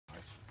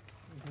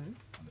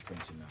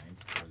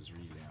29th. It was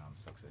really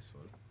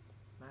successful.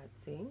 Mad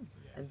thing.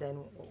 Yes. And then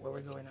where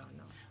we're going on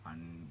now?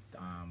 And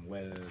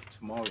well,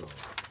 tomorrow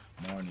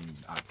morning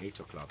at 8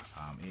 o'clock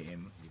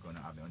a.m. we're going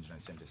to have the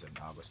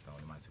 177th August Town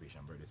Emancipation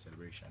Birthday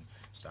Celebration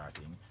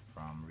starting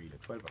from really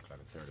 12 o'clock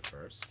the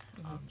 31st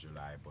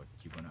July. But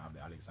you're going to have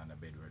the Alexander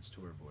Bedward's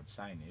tour board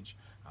signage.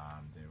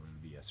 There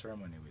will be a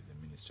ceremony with the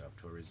Minister of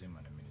Tourism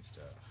and the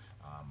Minister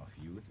of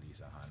Youth,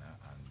 Lisa Hanna,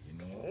 and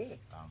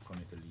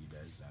community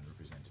leaders and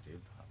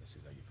representatives of the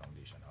Sizzla Youth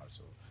Foundation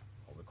also.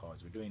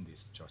 Because we're doing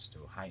this just to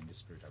heighten the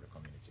spirit of the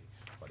community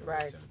for the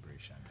whole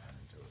celebration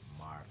and to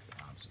mark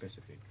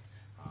specific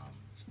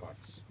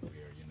spots where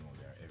there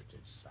are heritage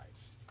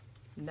sites.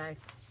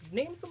 Nice.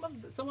 Name some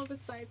of the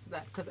sites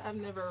that, because I've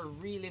never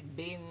really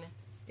been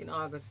in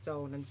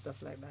Augustown and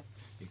stuff like that.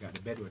 You got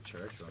the Bedward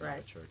Church, the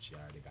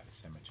churchyard. They got the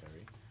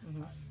cemetery,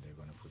 and they're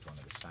going to put one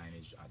of the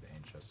signage at the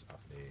entrance of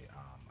the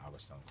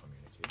Augustown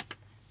community.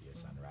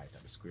 Yes, and right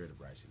at the square, the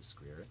Bryce Hill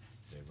Square,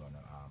 they're going to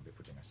be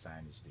putting a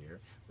signage there.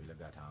 We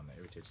look at the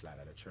heritage light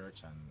at the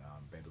church and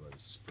Bedward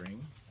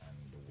Spring and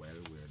the well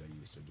where they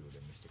used to do the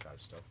mystical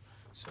stuff.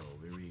 So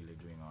we're really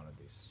doing all of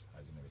this,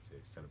 as you know, it's a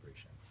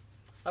celebration.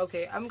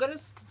 Okay, I'm going to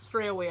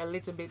stray away a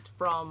little bit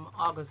from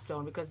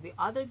Augustown because the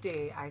other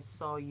day I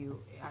saw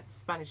you at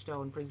Spanish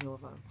Town, Prison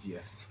Nova.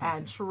 Yes.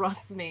 And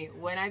trust me,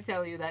 when I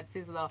tell you that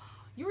Sizzla,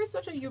 you were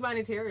such a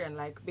humanitarian,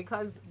 like,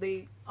 because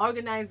the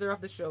organizer of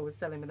the show was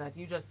telling me that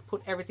you just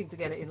put everything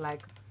together in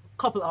like a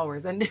couple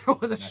hours and there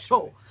was a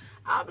show.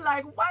 I'm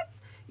like, what?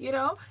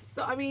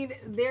 So I mean,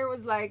 there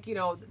was like,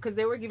 because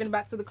they were giving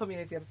back to the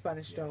community of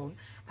Spanish Town,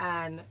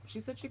 and she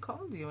said she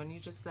called you and you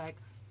just like,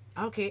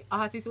 okay,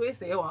 artists, we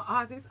say you want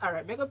artists, all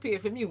right, make a pay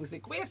for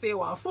music, we say you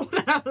want food.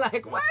 And I'm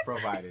like, what?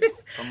 Provided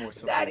for more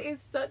support. That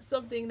is such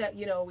something that,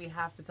 we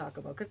have to talk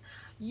about, because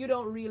you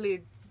don't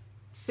really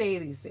say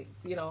these things,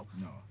 No.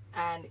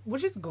 And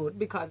which is good,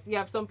 because you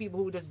have some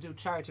people who just do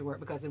charity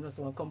work because they just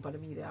want to come on the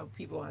media,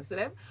 people want to see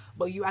them,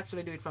 but you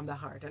actually do it from the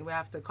heart, and we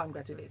have to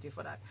congratulate you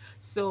for that.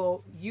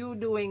 So you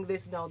doing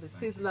this now, the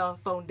Sizzla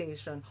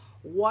Foundation,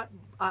 what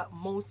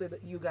most of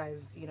you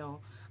guys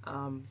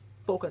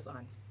focus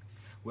on?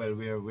 Well,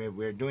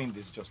 we're doing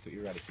this just to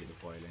eradicate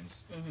the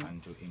violence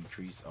and to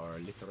increase our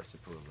literacy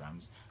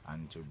programs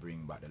and to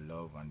bring back the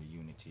love and the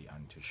unity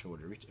and to show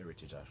the rich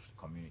heritage of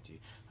the community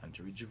and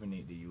to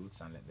rejuvenate the youths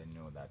and let them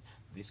know that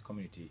this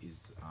community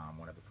is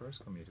one of the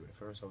first community with the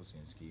first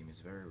housing scheme.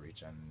 Is very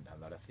rich, and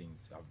a lot of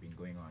things have been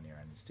going on here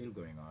and it's still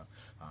going on.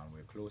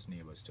 We're close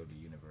neighbors to the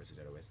University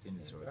of the West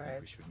Indies, so I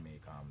think we should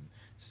make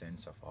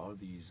sense of all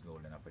these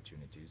golden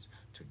opportunities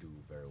to do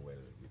very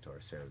well with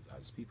ourselves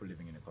as people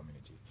living in the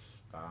community.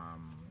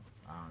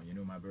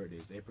 My birthday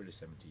is April the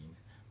 17th,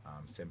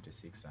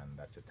 76, and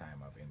that's the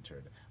time I've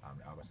entered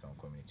the Augustown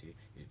community.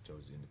 It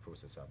was in the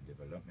process of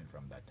development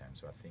from that time,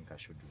 so I think I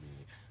should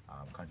be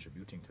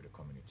contributing to the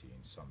community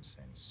in some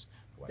sense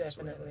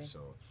whatsoever. Definitely.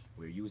 So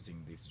we're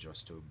using this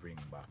just to bring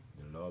back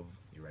the love,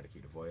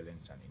 eradicate the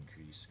violence, and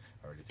increase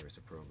our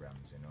literacy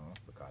programs,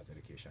 because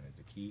education is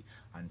the key,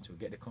 and to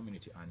get the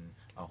community on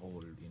a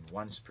whole in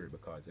one spirit,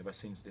 because ever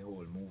since the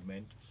whole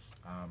movement,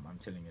 I'm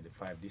telling you, the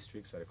 5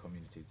 districts or the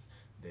communities,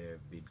 they've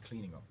been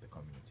cleaning up the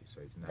community.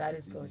 So it's not, that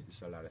is good.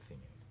 It's a lot of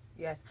things.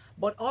 Yes,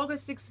 but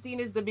August 16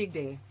 is the big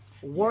day.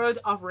 World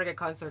of Reggae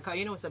concert. Cause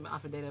you know some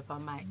affidavit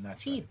upon my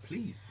teeth. Right.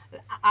 Please.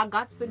 I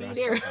got to be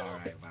there. All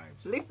right,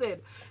 vibes.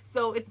 Listen,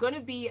 so it's gonna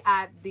be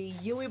at the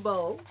Huey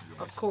Bowl,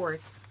 of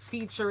course,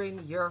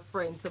 featuring your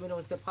friends. So we know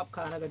it's the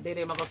popcorn. I go there,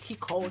 I go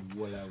kick out.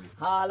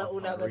 Hala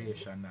una go.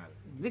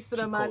 Listen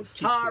to man,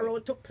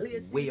 Charo to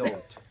places. Way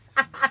out.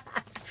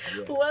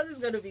 Who else is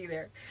gonna be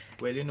there?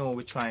 Well,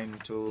 we're trying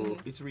to.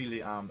 It's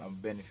really a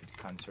benefit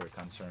concert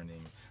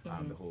concerning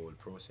the whole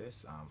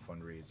process,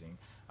 fundraising,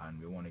 and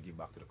we want to give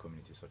back to the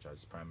community, such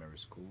as primary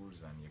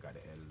schools, and you got the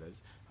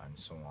elders and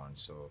so on.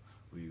 So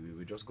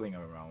we're just going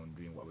around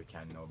doing what we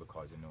can now,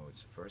 because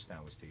it's the first time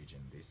we're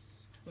staging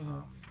this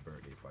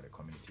birthday for the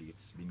community.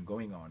 It's been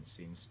going on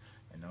since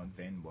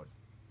then, but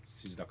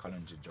Sizzla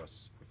Kalonji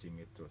just putting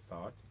it to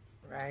thought.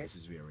 Right. This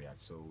is where we're at.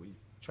 So we're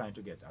trying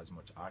to get as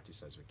much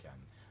artists as we can,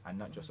 and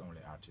not just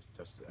only artists,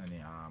 just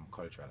any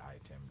cultural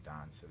item,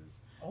 dancers,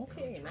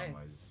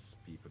 drummers,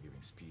 people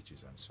giving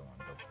speeches and so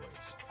on, dub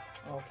poets.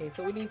 Okay,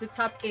 so we need to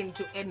tap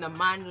into Edna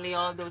Manley,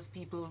 all those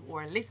people who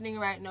are listening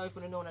right now. If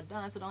you don't know a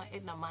dancer, don't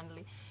Edna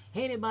Manley.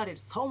 Anybody,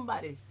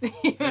 somebody,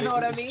 you know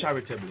what I mean? It's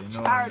charitable,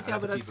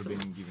 Charitable, and people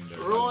been giving their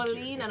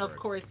rolling, and of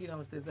course,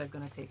 Sizzla's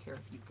gonna take care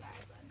of you guys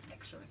and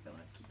make sure it's gonna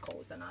keep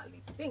codes and all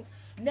these things.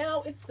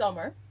 Now it's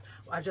summer.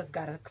 I just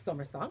got a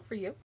summer song for you.